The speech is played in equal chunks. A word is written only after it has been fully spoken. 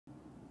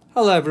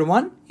Hello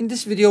everyone, in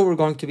this video we're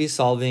going to be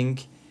solving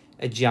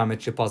a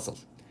geometry puzzle.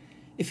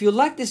 If you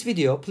like this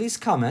video, please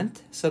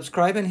comment,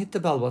 subscribe and hit the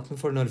bell button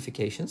for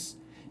notifications.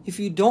 If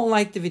you don't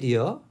like the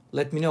video,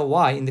 let me know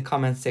why in the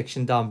comment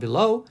section down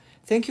below.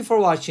 Thank you for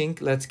watching,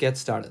 let's get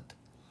started.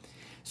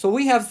 So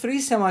we have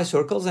three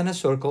semicircles and a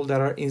circle that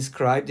are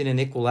inscribed in an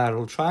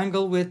equilateral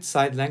triangle with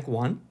side length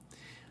 1.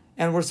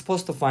 And we're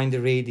supposed to find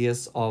the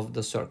radius of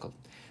the circle.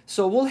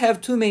 So we'll have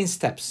two main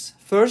steps.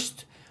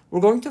 First, we're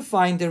going to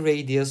find the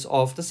radius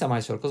of the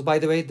semicircles. By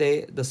the way,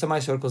 the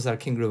semicircles are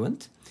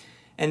congruent.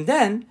 And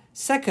then,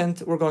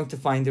 second, we're going to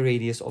find the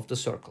radius of the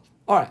circle.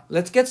 All right,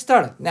 let's get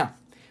started. Now,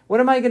 what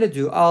am I going to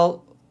do?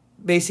 I'll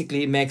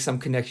basically make some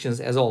connections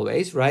as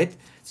always, right?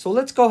 So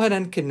let's go ahead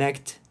and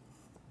connect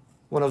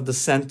one of the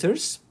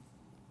centers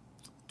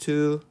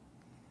to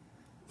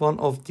one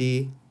of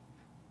the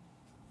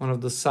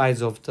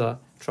sides of the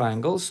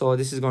triangle. So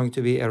this is going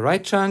to be a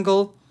right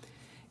triangle.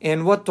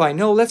 And what do I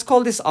know? Let's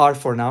call this R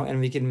for now, and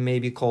we can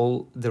maybe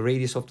call the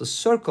radius of the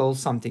circle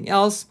something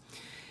else.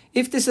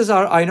 If this is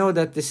R, I know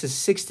that this is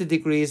 60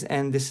 degrees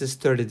and this is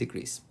 30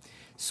 degrees.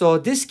 So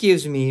this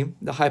gives me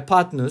the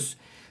hypotenuse.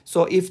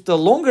 So if the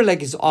longer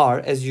leg is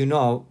R, as you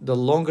know, the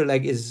longer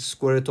leg is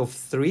square root of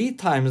 3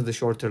 times the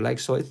shorter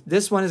leg. So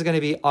this one is going to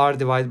be R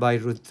divided by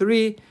root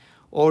 3,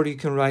 or you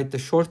can write the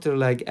shorter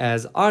leg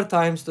as R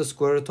times the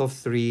square root of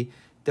 3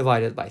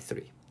 divided by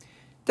 3.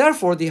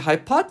 Therefore, the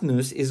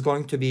hypotenuse is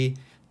going to be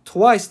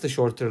twice the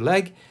shorter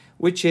leg,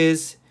 which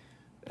is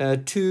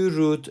 2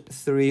 root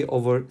 3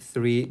 over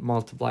 3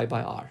 multiplied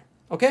by R.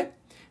 Okay,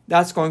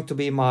 that's going to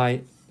be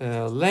my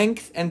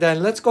length. And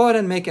then let's go ahead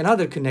and make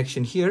another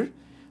connection here.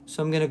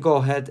 So I'm going to go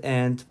ahead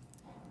and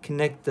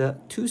connect the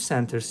two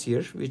centers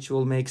here, which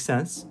will make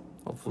sense,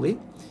 hopefully.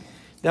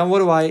 Then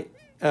what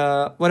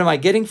am I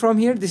getting from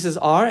here? This is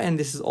R and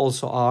this is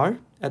also R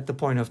at the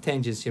point of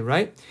tangency,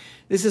 right?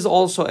 This is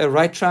also a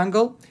right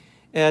triangle.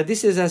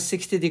 This is a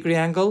 60-degree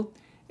angle.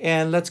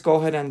 And let's go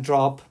ahead and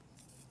drop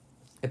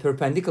a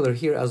perpendicular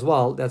here as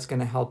well. That's going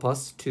to help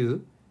us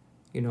to,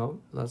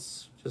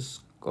 let's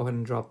just go ahead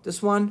and drop this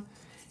one.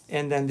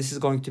 And then this is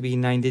going to be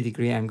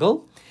 90-degree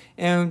angle.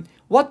 And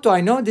what do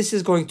I know? This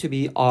is going to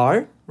be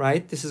R,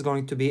 right? This is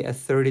going to be a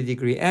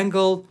 30-degree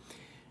angle.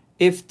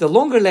 If the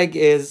longer leg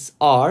is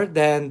R,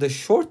 then the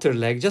shorter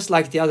leg, just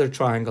like the other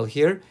triangle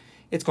here,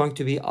 it's going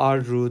to be R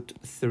root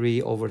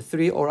 3 over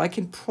 3. Or I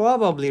can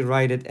probably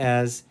write it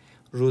as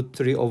root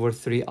 3 over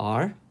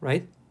 3R,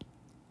 right?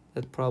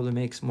 That probably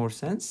makes more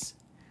sense,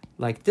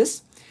 like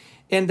this.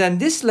 And then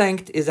this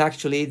length is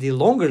actually the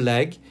longer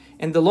leg.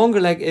 And the longer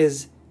leg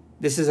is,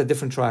 this is a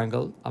different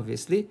triangle,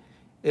 obviously.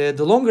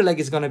 The longer leg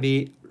is going to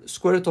be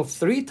square root of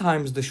 3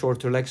 times the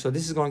shorter leg. So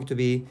this is going to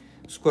be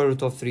square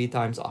root of 3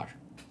 times R.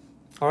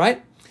 All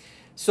right?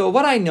 So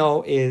what I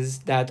know is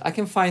that I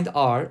can find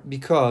R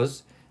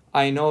because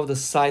I know the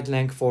side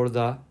length for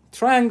the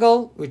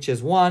triangle, which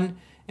is 1.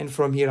 And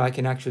from here, I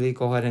can actually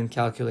go ahead and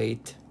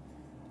calculate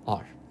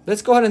R.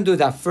 Let's go ahead and do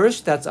that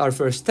first. That's our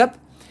first step.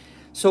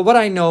 So what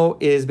I know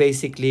is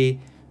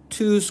basically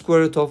 2 square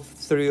root of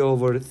 3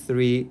 over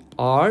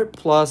 3R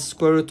plus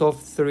square root of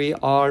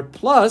 3R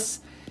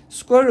plus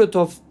square root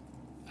of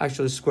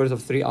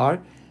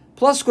 3R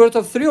plus square root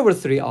of 3 over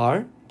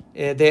 3R.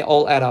 They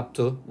all add up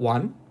to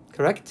 1,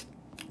 correct?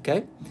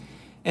 Okay.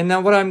 And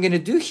then what I'm going to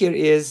do here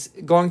is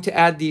going to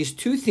add these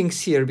two things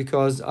here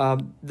because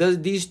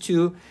these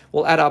two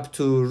will add up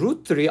to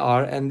root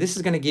 3R. And this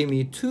is going to give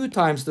me 2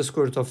 times the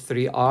square root of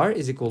 3R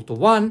is equal to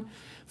 1.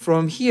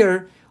 From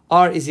here,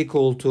 R is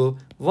equal to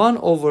 1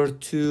 over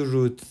 2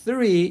 root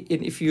 3.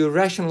 And if you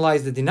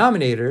rationalize the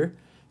denominator,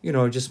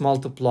 just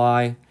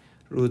multiply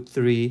root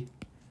 3,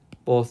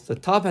 both the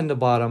top and the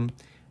bottom.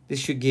 This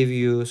should give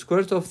you square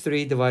root of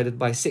 3 divided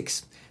by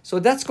 6. So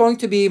that's going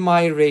to be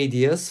my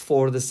radius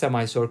for the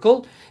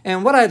semicircle.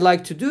 And what I'd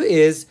like to do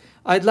is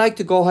I'd like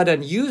to go ahead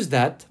and use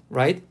that,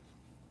 right?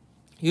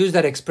 Use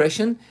that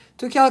expression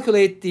to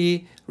calculate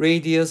the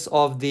radius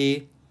of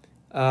the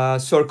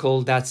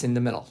circle that's in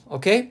the middle,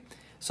 okay?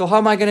 So how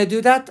am I going to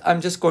do that?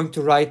 I'm just going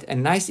to write a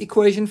nice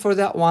equation for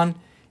that one,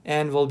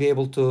 and we'll be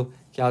able to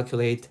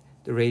calculate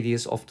the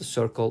radius of the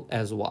circle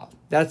as well.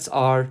 That's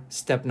our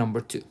step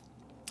number 2.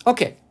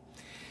 Okay.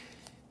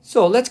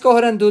 So let's go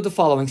ahead and do the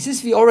following.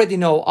 Since we already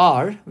know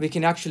R, we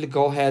can actually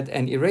go ahead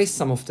and erase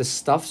some of this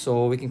stuff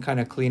so we can kind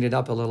of clean it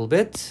up a little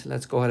bit.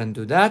 Let's go ahead and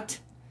do that.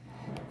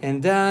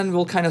 And then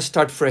we'll kind of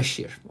start fresh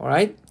here, all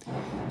right?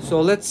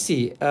 So let's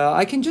see.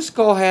 I can just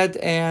go ahead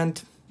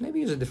and maybe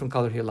use a different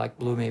color here, like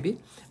blue maybe.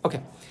 Okay,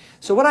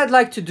 so what I'd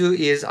like to do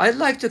is I'd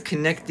like to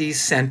connect these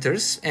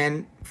centers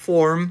and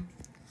form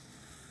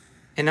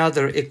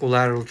another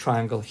equilateral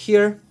triangle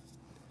here,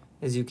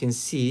 as you can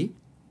see,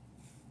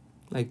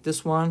 like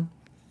this one.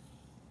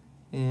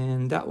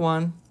 And that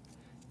one,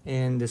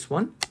 and this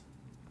one.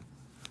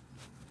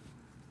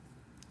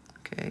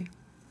 Okay.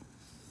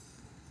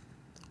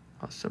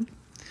 Awesome.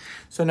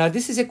 So now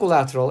this is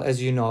equilateral,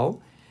 as you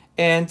know.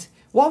 And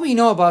what we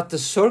know about the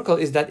circle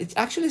is that it's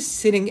actually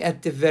sitting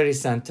at the very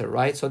center,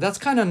 right? So that's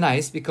kind of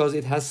nice because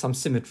it has some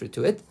symmetry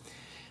to it.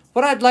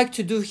 what I'd like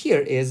to do here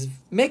is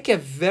make a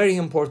very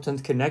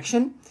important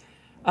connection.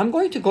 I'm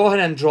going to go ahead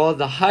and draw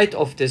the height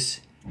of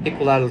this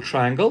equilateral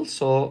triangle.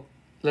 So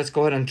let's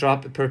go ahead and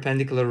drop a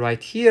perpendicular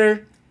right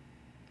here.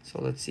 So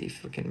let's see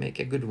if we can make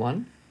a good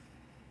one,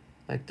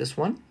 like this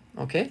one.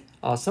 Okay,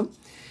 awesome.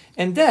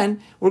 And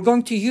then we're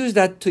going to use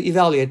that to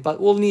evaluate, but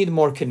we'll need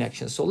more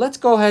connections. So let's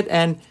go ahead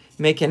and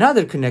make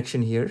another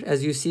connection here.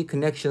 As you see,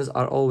 connections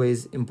are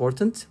always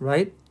important,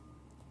 right?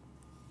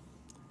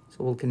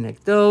 So we'll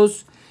connect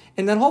those.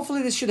 And then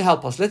hopefully this should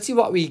help us. Let's see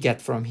what we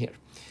get from here.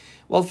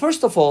 Well,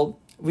 first of all,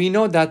 we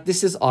know that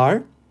this is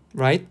R,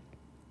 right?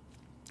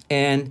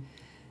 And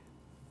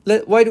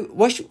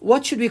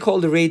what should we call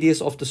the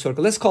radius of the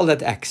circle? Let's call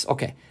that X.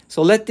 Okay,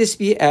 so let this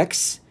be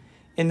X.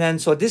 And then,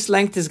 so this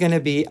length is going to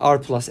be R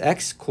plus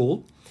X.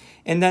 Cool.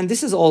 And then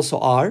this is also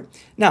R.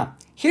 Now,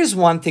 here's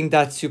one thing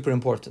that's super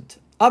important.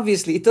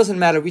 Obviously, it doesn't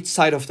matter which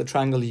side of the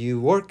triangle you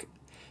work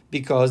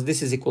because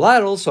this is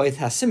equilateral, so it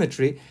has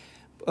symmetry.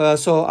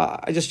 So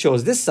I just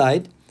chose this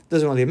side.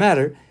 Doesn't really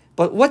matter.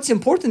 But what's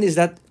important is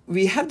that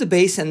we have the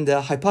base and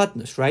the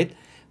hypotenuse, right?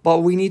 But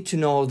we need to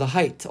know the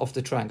height of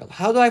the triangle.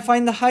 How do I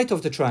find the height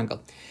of the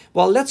triangle?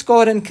 Well, let's go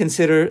ahead and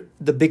consider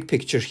the big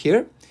picture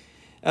here.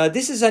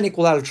 This is an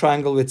equilateral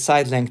triangle with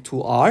side length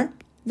 2r.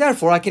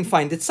 Therefore, I can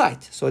find its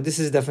side. So this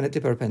is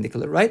definitely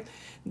perpendicular, right?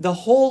 The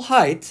whole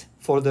height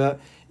for the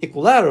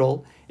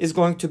equilateral is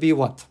going to be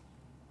what?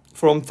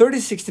 From 30,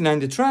 60,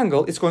 90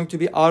 triangle, it's going to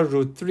be r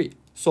root 3.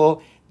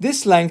 So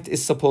this length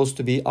is supposed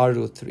to be r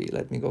root 3.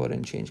 Let me go ahead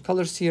and change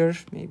colors here.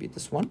 Maybe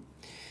this one.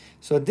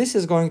 So this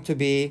is going to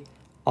be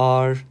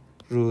r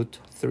root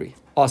 3.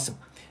 Awesome.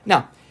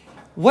 Now,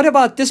 what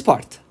about this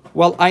part?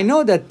 Well, I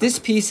know that this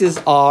piece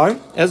is r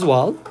as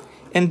well,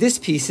 and this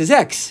piece is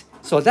x.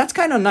 So that's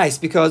kind of nice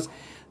because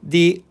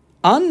the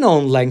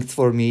unknown length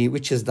for me,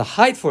 which is the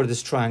height for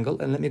this triangle,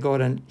 and let me go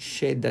ahead and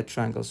shade that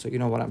triangle so you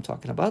know what I'm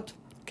talking about,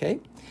 okay?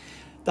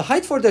 The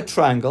height for the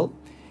triangle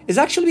is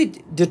actually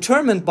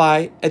determined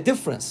by a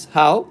difference.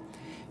 How?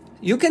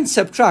 You can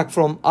subtract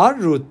from r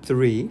root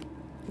 3,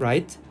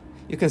 right?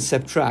 You can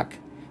subtract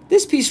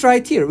this piece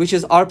right here, which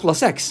is r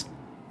plus x.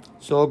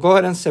 So go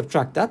ahead and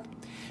subtract that.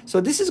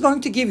 So this is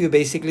going to give you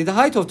basically the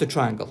height of the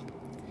triangle,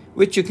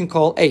 which you can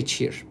call h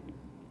here.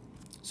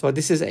 So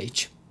this is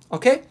h,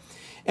 okay?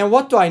 And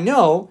what do I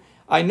know?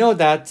 I know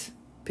that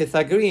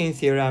Pythagorean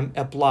theorem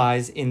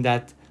applies in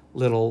that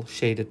little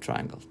shaded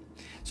triangle.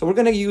 So we're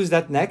going to use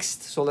that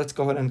next. So let's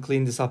go ahead and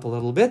clean this up a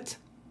little bit.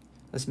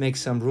 Let's make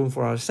some room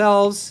for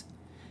ourselves.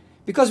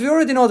 Because we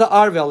already know the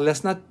r value,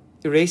 let's not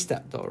erase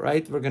that though,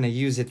 right? We're going to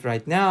use it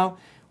right now.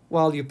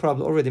 Well, you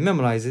probably already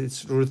memorized it.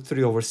 It's root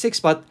 3 over 6,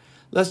 but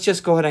let's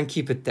just go ahead and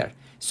keep it there.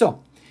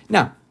 So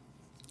now,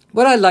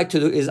 what I'd like to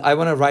do is I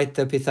want to write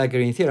the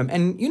Pythagorean theorem.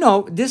 And, you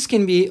know, this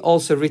can be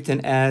also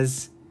written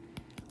as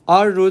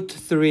r root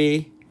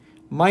 3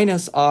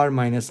 minus r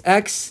minus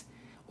x,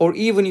 or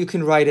even you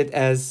can write it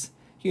as,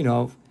 you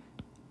know,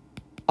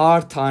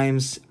 r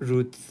times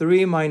root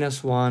 3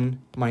 minus 1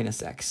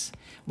 minus x.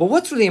 But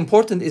what's really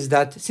important is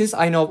that since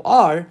I know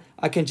r,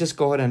 I can just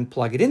go ahead and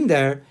plug it in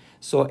there.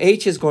 So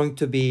h is going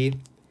to be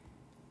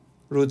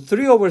root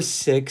 3 over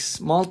 6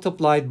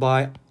 multiplied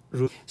by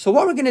root. So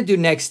what we're going to do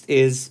next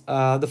is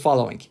the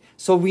following.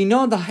 So we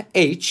know the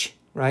h,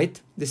 right?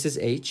 This is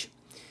h.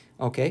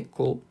 Okay,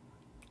 cool.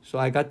 So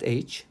I got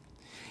h.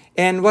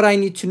 And what I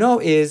need to know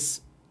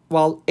is,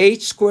 well,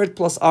 h squared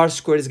plus r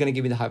squared is going to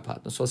give me the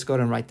hypotenuse. So let's go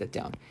ahead and write that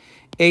down.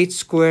 H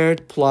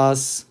squared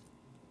plus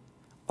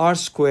r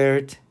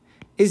squared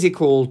is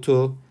equal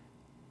to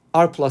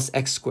r plus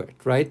x squared,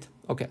 right?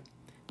 Okay,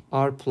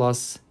 r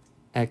plus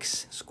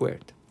x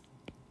squared.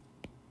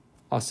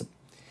 Awesome.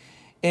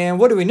 And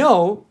what do we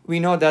know? We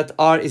know that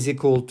r is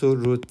equal to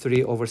root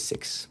 3 over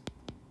 6.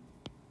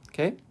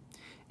 Okay,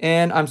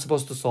 and I'm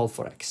supposed to solve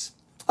for x.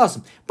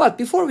 Awesome. But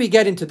before we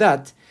get into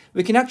that,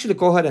 we can actually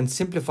go ahead and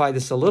simplify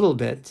this a little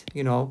bit,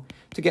 you know,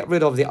 to get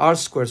rid of the r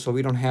squared so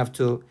we don't have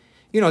to,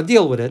 you know,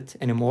 deal with it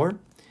anymore,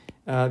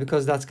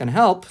 because that's going to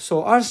help.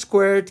 So r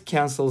squared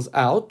cancels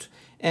out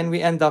and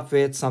we end up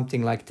with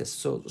something like this.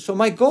 So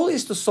my goal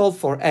is to solve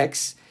for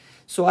x.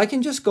 So I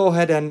can just go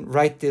ahead and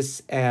write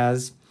this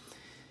as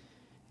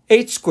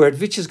h squared,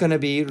 which is going to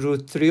be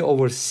root 3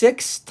 over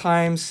 6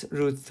 times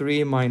root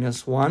 3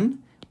 minus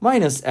 1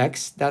 minus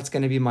x. That's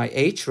going to be my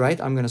h, right?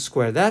 I'm going to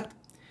square that.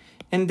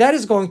 And that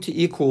is going to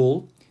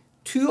equal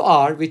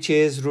 2r, which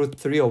is root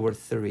 3 over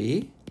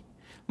 3,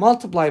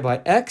 multiplied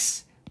by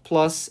x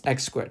plus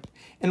x squared.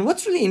 And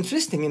what's really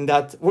interesting in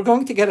that we're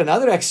going to get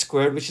another x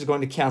squared, which is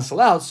going to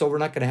cancel out. So we're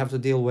not going to have to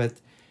deal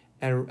with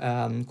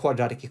a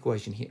quadratic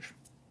equation here.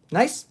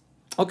 Nice?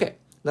 Okay,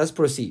 let's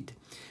proceed.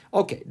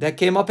 Okay, that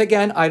came up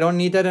again. I don't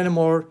need that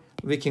anymore.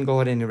 We can go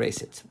ahead and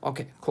erase it.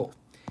 Okay, cool.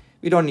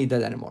 We don't need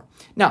that anymore.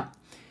 Now,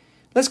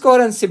 let's go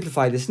ahead and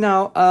simplify this.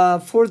 Now,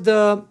 for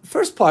the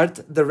first part,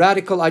 the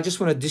radical, I just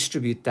want to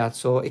distribute that.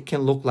 So it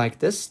can look like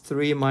this,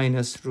 3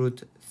 minus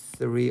root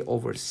 3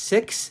 over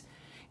 6.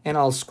 And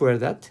I'll square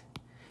that.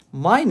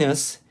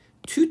 Minus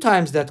 2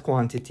 times that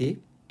quantity,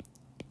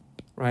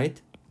 right?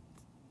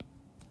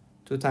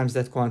 2 times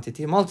that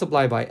quantity,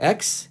 multiply by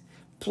x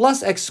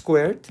plus x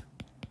squared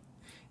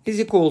is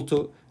equal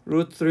to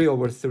root 3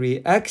 over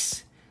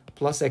 3x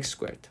plus x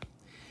squared.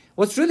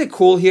 What's really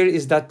cool here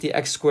is that the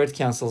x squared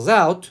cancels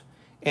out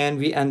and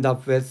we end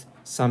up with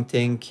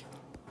something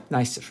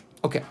nicer.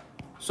 Okay,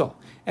 so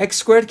x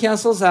squared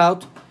cancels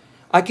out.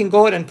 I can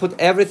go ahead and put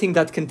everything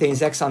that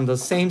contains x on the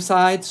same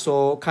side.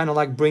 So kind of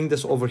like bring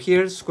this over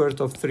here, square root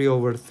of 3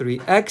 over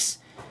 3x.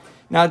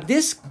 Now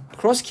this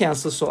cross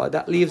cancels, so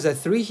that leaves a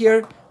 3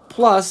 here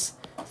plus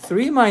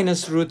 3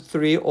 minus root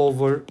 3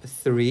 over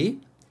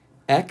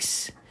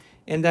 3x.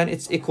 And then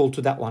it's equal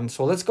to that one.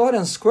 So let's go ahead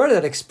and square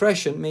that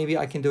expression. Maybe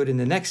I can do it in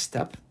the next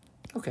step.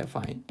 Okay,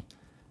 fine.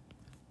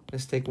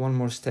 Let's take one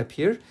more step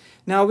here.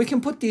 Now we can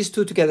put these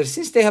two together.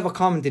 Since they have a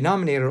common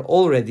denominator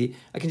already,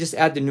 I can just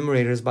add the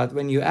numerators. But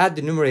when you add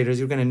the numerators,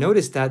 you're going to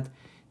notice that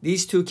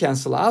these two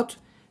cancel out.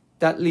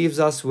 That leaves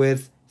us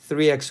with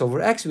 3x over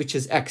x,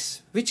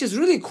 which is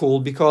really cool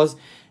because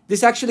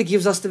this actually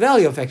gives us the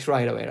value of x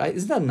right away, right?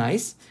 Isn't that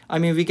nice? I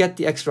mean, we get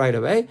the x right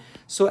away.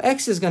 So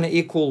x is going to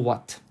equal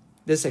what?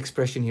 This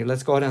expression here.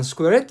 Let's go ahead and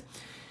square it.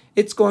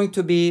 It's going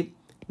to be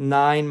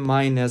 9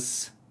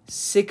 minus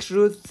 6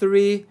 root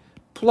 3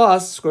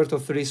 plus square root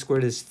of 3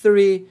 squared is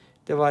 3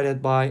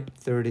 divided by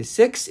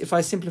 36. If I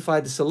simplify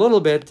this a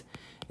little bit,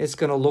 it's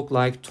going to look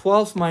like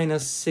 12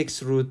 minus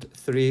 6 root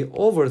 3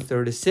 over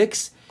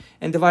 36.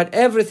 And divide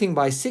everything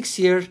by 6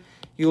 here,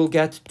 you'll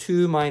get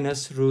 2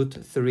 minus root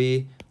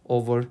 3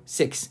 over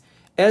 6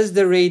 as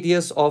the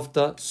radius of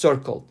the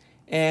circle.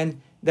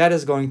 And that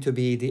is going to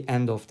be the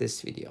end of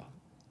this video.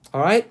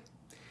 All right.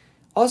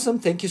 Awesome.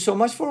 Thank you so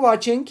much for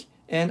watching.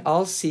 And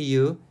I'll see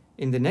you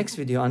in the next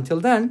video. Until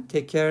then,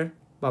 take care.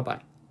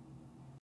 Bye-bye.